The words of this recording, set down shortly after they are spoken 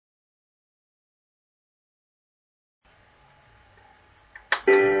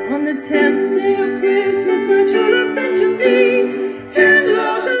On the 10th day of Christmas, my true love sent to me. 10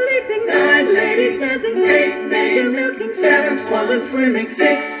 of the leaping 9 ladies dancing, 8 maids milking, 7 swallows swimming, 6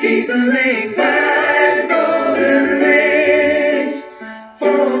 geese laying, 5 golden rings, 4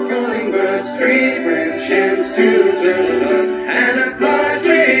 calling birds, 3 French hens, 2 turtle doves, and a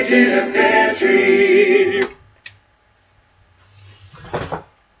partridge in a pear tree.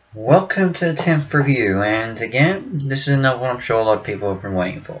 Welcome to the 10th review, and again, this is another one I'm sure a lot of people have been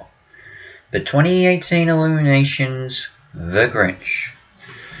waiting for. The 2018 Illumination's The Grinch.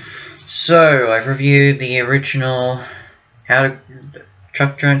 So, I've reviewed the original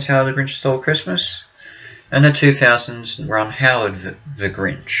Chuck Jones' How the Grinch Stole Christmas, and the 2000s Ron Howard The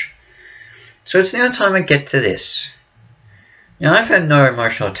Grinch. So it's now time I get to this. Now, I've had no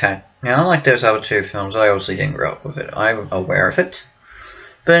emotional attachment. Now, unlike those other two films, I obviously didn't grow up with it. I'm aware of it.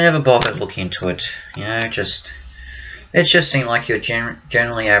 But I never bothered looking into it. You know, it just seemed like your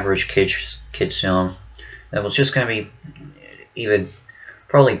generally average kids film that was just going to be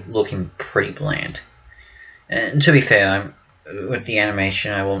probably looking pretty bland. And to be fair, with the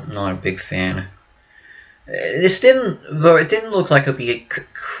animation, I'm not a big fan. Though it didn't look like it would be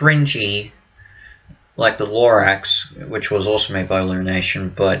cringy like the Lorax, which was also made by Illumination,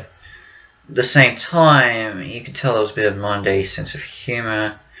 but at the same time, you could tell there was a bit of Monday sense of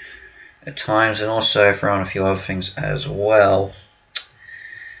humor at times, and also throw on a few other things as well.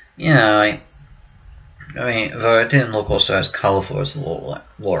 You know, I mean, though it didn't look also as colourful as the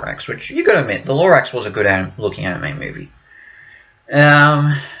Lorax, which you gotta admit, the Lorax was a good looking anime movie.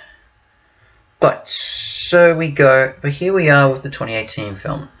 But here we are with the 2018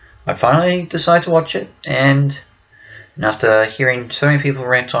 film. I finally decided to watch it, and after hearing so many people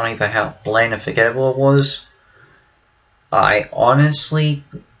rant on about how bland and forgettable it was, I honestly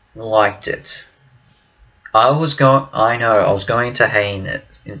liked it. I know I was going to hate it,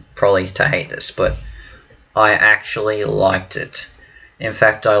 probably to hate this, but I actually liked it. In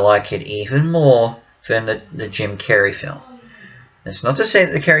fact, I like it even more than the Jim Carrey film. It's not to say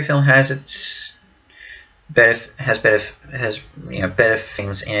that the Carrey film has better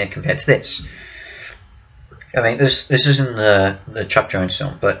things in it compared to this. I mean, this isn't the Chuck Jones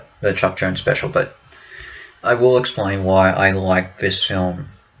film, but the Chuck Jones special. But I will explain why I like this film.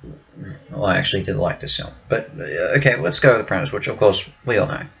 Well, I actually did like this film. But okay, let's go with the premise, which of course we all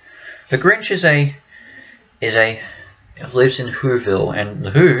know. The Grinch lives in Whoville, and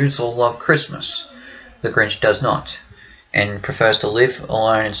the Whos all love Christmas. The Grinch does not, and prefers to live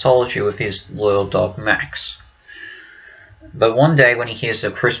alone in solitude with his loyal dog Max. But one day, when he hears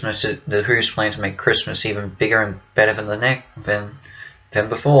that the Who's plan to make Christmas even bigger and better than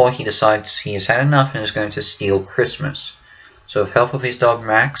before, he decides he has had enough and is going to steal Christmas. So with help of his dog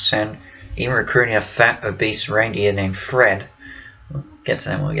Max, and even recruiting a fat, obese reindeer named Fred, we'll get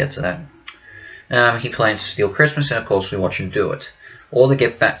to that, he plans to steal Christmas, and of course we watch him do it. All to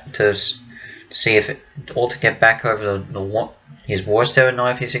get back over his worst ever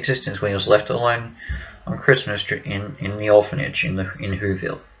night of his existence, when he was left alone on Christmas in the orphanage in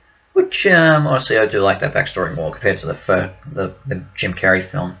Whoville, which honestly I do like that backstory more compared to the Jim Carrey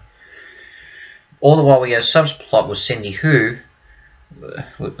film. All the while we get a subplot with Cindy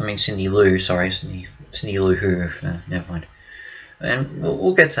Lou Who. Never mind. And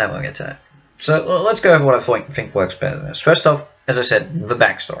we'll get to that. So let's go over what I think works better than this. First off, as I said, the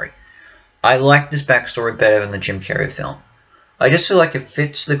backstory. I like this backstory better than the Jim Carrey film. I just feel like it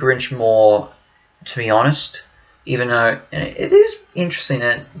fits the Grinch more, to be honest, even though it is interesting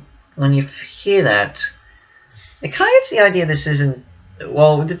that when you hear that, it kind of gets the idea this isn't,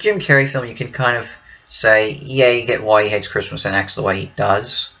 well, with the Jim Carrey film you can kind of say, yeah, you get why he hates Christmas and acts the way he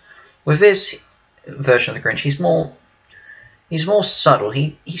does. With this version of the Grinch, he's more subtle,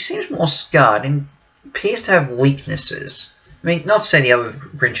 he seems more scarred and appears to have weaknesses. I mean, not to say the other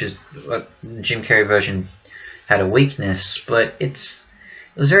Grinches, the Jim Carrey version had a weakness, but it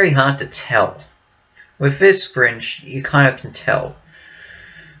was very hard to tell. With this Grinch, you kind of can tell.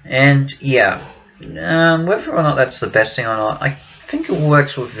 And yeah, whether or not that's the best thing or not, I think it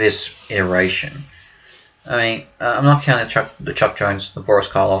works with this iteration. I mean, I'm not counting the Chuck Jones, the Boris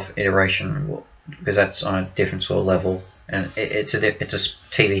Karloff iteration, because that's on a different sort of level, and it's a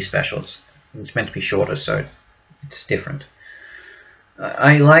TV special. It's meant to be shorter, so it's different.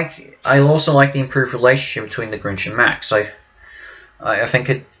 I also like the improved relationship between the Grinch and Max. I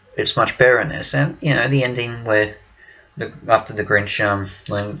think it's much better in this, and you know, the ending where after the Grinch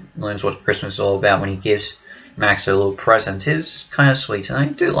learns what Christmas is all about when he gives Max a little present is kind of sweet, and I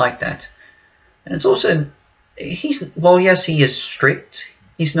do like that. And it's also, yes, he is strict.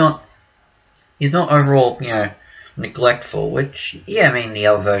 He's not overall, you know, neglectful, which, yeah, I mean, the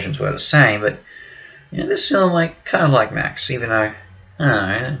other versions were the same, but, you know, this film, I kind of like Max, even though, I don't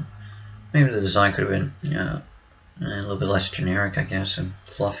know, maybe the design could have been, you know, a little bit less generic, I guess, and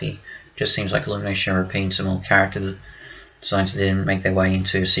fluffy. Just seems like Illumination are repeating some old character designs that didn't make their way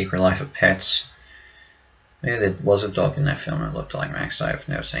into Secret Life of Pets. Maybe there was a dog in that film that looked like Max. I've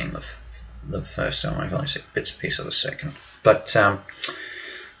never seen the first film. I've only seen bits and pieces of the second. But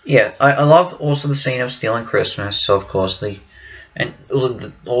yeah, I love also the scene of stealing Christmas. So of course and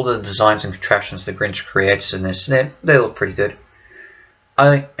all the designs and contraptions the Grinch creates in this, they look pretty good.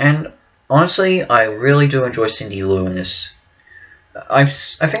 And honestly, I really do enjoy Cindy Lou in this. I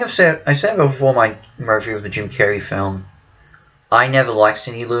think I said it before my review of the Jim Carrey film. I never liked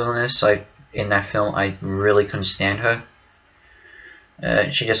Cindy Lou in this. In that film, I really couldn't stand her.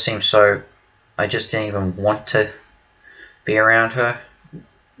 She just seemed so... I just didn't even want to be around her.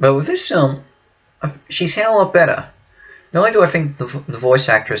 But with this film, she's handled a lot better. Not only do I think the voice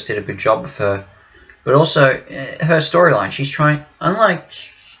actress did a good job with her, but also her storyline. She's trying... Unlike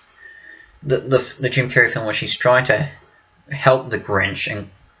the Jim Carrey film where she's trying to help the Grinch and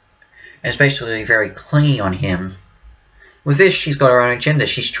it's basically very clingy on him, with this she's got her own agenda.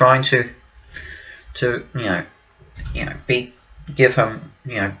 She's trying to give him,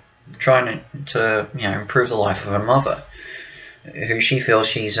 trying to improve the life of her mother, who she feels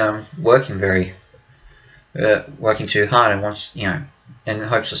she's working too hard and wants, in the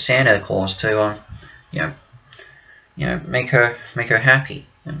hopes of Santa Claus to make her happy,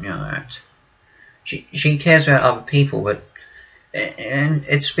 and that she cares about other people, but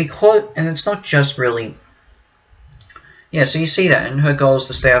it's not just really. Yeah, so you see that, and her goal is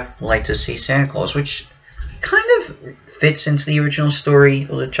to stay up late to see Santa Claus, which kind of fits into the original story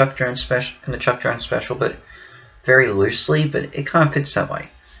of the Chuck Jones special, but very loosely, but it kind of fits that way.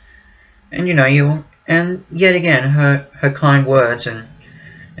 And and yet again, her kind words and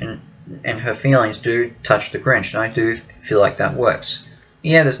her feelings do touch the Grinch, and I do feel like that works.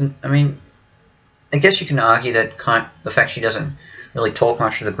 Yeah, I guess you can argue that the fact she doesn't really talk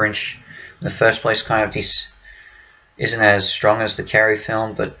much to the Grinch in the first place kind of isn't as strong as the Carrey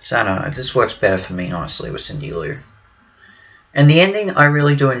film, but I don't know, this works better for me, honestly, with Cindy Lou. And the ending I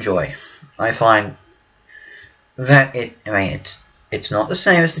really do enjoy. I find that it's not the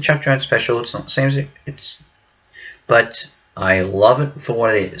same as the Chuck Jones special, it's not the same as but I love it for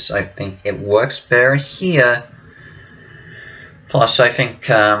what it is. I think it works better here. Plus, I think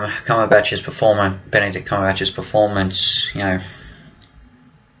Benedict Cumberbatch's performance,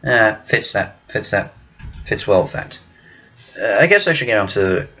 fits well with that. I guess I should get on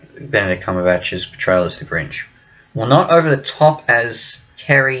to Benedict Cumberbatch's portrayal as the Grinch. Well, not over the top as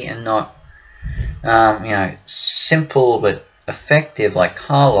Carrey, and not, simple but effective like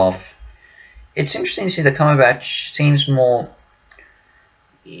Karloff. It's interesting to see that Cumberbatch seems more.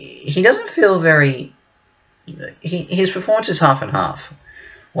 He doesn't feel very. His performance is half and half.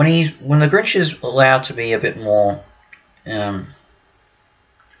 When the Grinch is allowed to be a bit more, I'm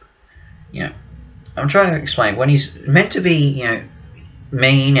trying to explain. When he's meant to be,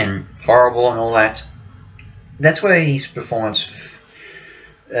 mean and horrible and all that, that's where his performance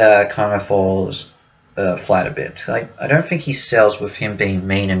kind of falls flat a bit. I don't think he sells with him being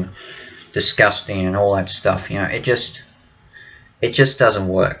mean and disgusting and all that stuff. It just doesn't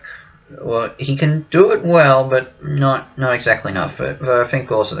work. Well, he can do it well, but not exactly enough. But I think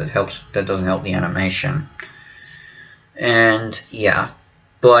also that doesn't help the animation. And yeah,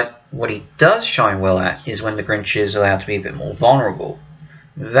 but what he does shine well at is when the Grinch is allowed to be a bit more vulnerable.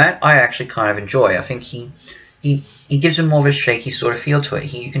 That I actually kind of enjoy. I think he gives him more of a shaky sort of feel to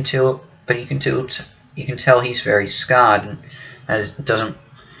it. You can tell he's very scarred and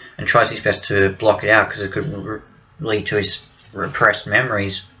tries his best to block it out because it could lead to his repressed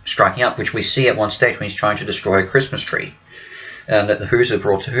memories striking up, which we see at one stage when he's trying to destroy a Christmas tree that the Who's have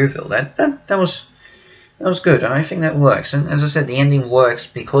brought to Whoville. That was good, and I think that works. And as I said, the ending works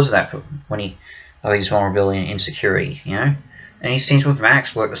because of that, when of his vulnerability and insecurity, And he seems with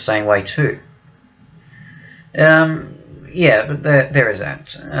Max work the same way too. Yeah, but there is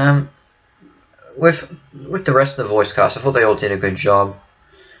that. With the rest of the voice cast, I thought they all did a good job.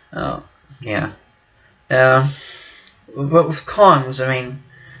 Yeah. But with cons, I'm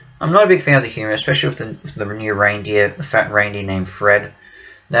not a big fan of the humor, especially with the new reindeer, the fat reindeer named Fred.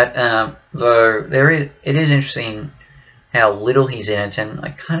 That though it is interesting how little he's in it, and I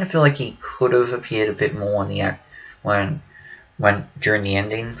kind of feel like he could have appeared a bit more in the act when during the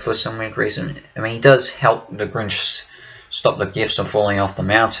ending for some weird reason. He does help the Grinch stop the gifts from falling off the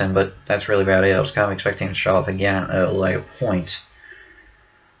mountain, but that's really about it. I was kind of expecting him to show up again at a later point.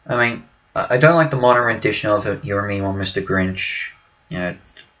 I don't like the modern rendition of You're a Mean One, Mr. Grinch. You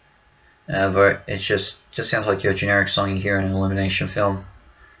know, but it just sounds like your generic song you hear in an Illumination film.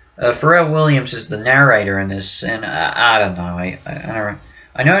 Pharrell Williams is the narrator in this, and I don't know.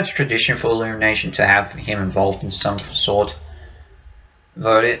 I know it's tradition for Illumination to have him involved in some sort.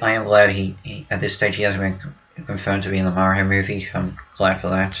 But I am glad he at this stage he hasn't been confirmed to be in the Mario movie. I'm glad for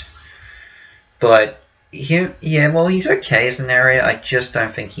that. But yeah, well, he's okay as a narrator. I just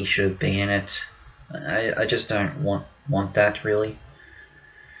don't think he should be in it. I just don't want that really.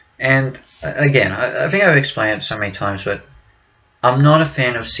 And again, I think I've explained it so many times, but I'm not a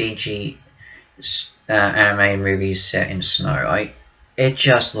fan of CG animated movies set in snow. It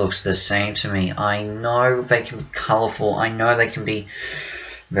just looks the same to me. I know they can be colourful. I know they can be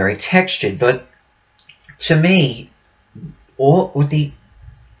very textured, but to me,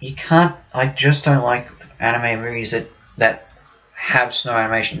 you can't. I just don't like animated movies that have snow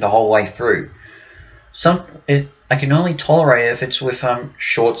animation the whole way through. I can only tolerate it if it's with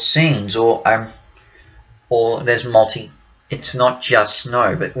short scenes or there's it's not just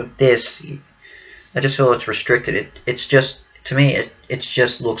snow, but with this, I just feel it's restricted. It's just, to me, it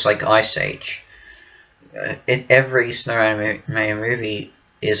just looks like Ice Age. Every snow animated movie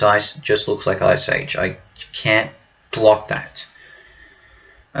just looks like Ice Age. I can't block that.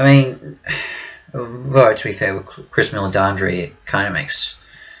 I mean, though to be fair, with Chris Meledandri, it kind of makes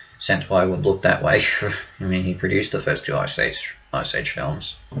sense why it would look that way. I mean, he produced the first two Ice Age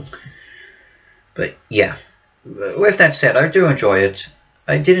films. But yeah, with that said, I do enjoy it.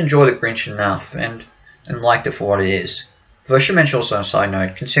 I did enjoy The Grinch enough and liked it for what it is. Though I should mention also on a side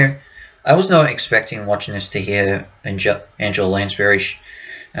note, considering I was not expecting watching this to hear Angela Lansbury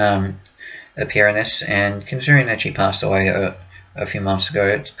appear in this, and considering that she passed away a few months ago,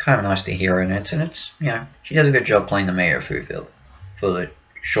 it's kind of nice to hear her in it, and it's, you know, she does a good job playing the mayor of Whoville for the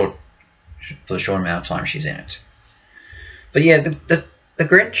short amount of time she's in it. But yeah, the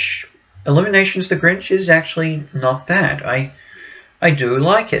Grinch, Illumination's The Grinch is actually not bad. I do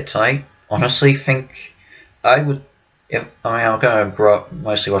like it. I honestly think I would. I'm going to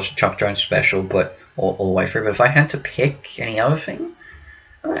mostly watch the Chuck Jones special, but all the way through. But if I had to pick any other thing,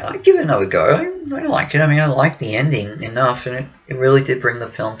 I'd give it another go. I like it. I mean, I like the ending enough, and it really did bring the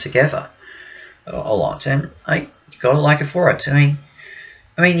film together a lot, and I gotta like it for it. I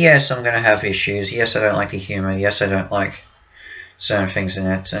mean, yes, I'm gonna have issues. Yes, I don't like the humor. Yes, I don't like certain things in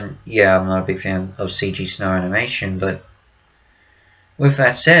it, and yeah, I'm not a big fan of CG snow animation. But with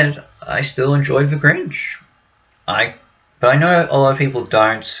that said, I still enjoyed The Grinch. But I know a lot of people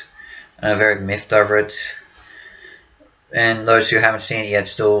don't, and are very miffed over it. And those who haven't seen it yet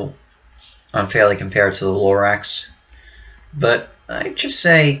still unfairly compare it to the Lorax. But I just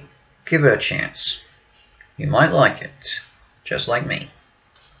say, give it a chance. You might like it, just like me.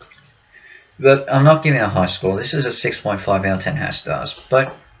 But I'm not giving it a high score. This is a 6.5 out of 10 half stars.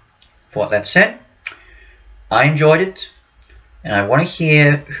 But for that said, I enjoyed it, and I want to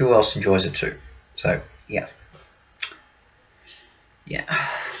hear who else enjoys it too. So yeah.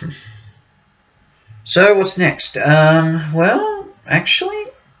 So what's next? Well, actually,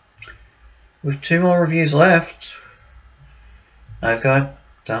 with 2 more reviews left, I'm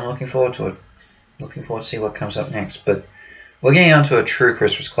looking forward to it. Looking forward to see what comes up next. But we're getting on to a true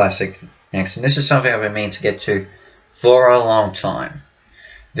Christmas classic next, and this is something I've been meaning to get to for a long time.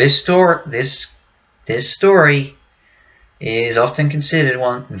 This story is often considered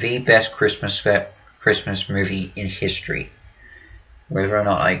the best Christmas movie in history. Whether or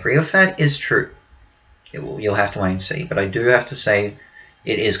not I agree with that is true. You'll have to wait and see. But I do have to say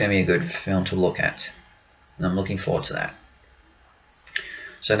it is going to be a good film to look at. And I'm looking forward to that.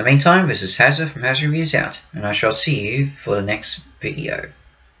 So in the meantime, this is Hazard from Hazard Reviews out. And I shall see you for the next video.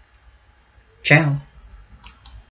 Ciao.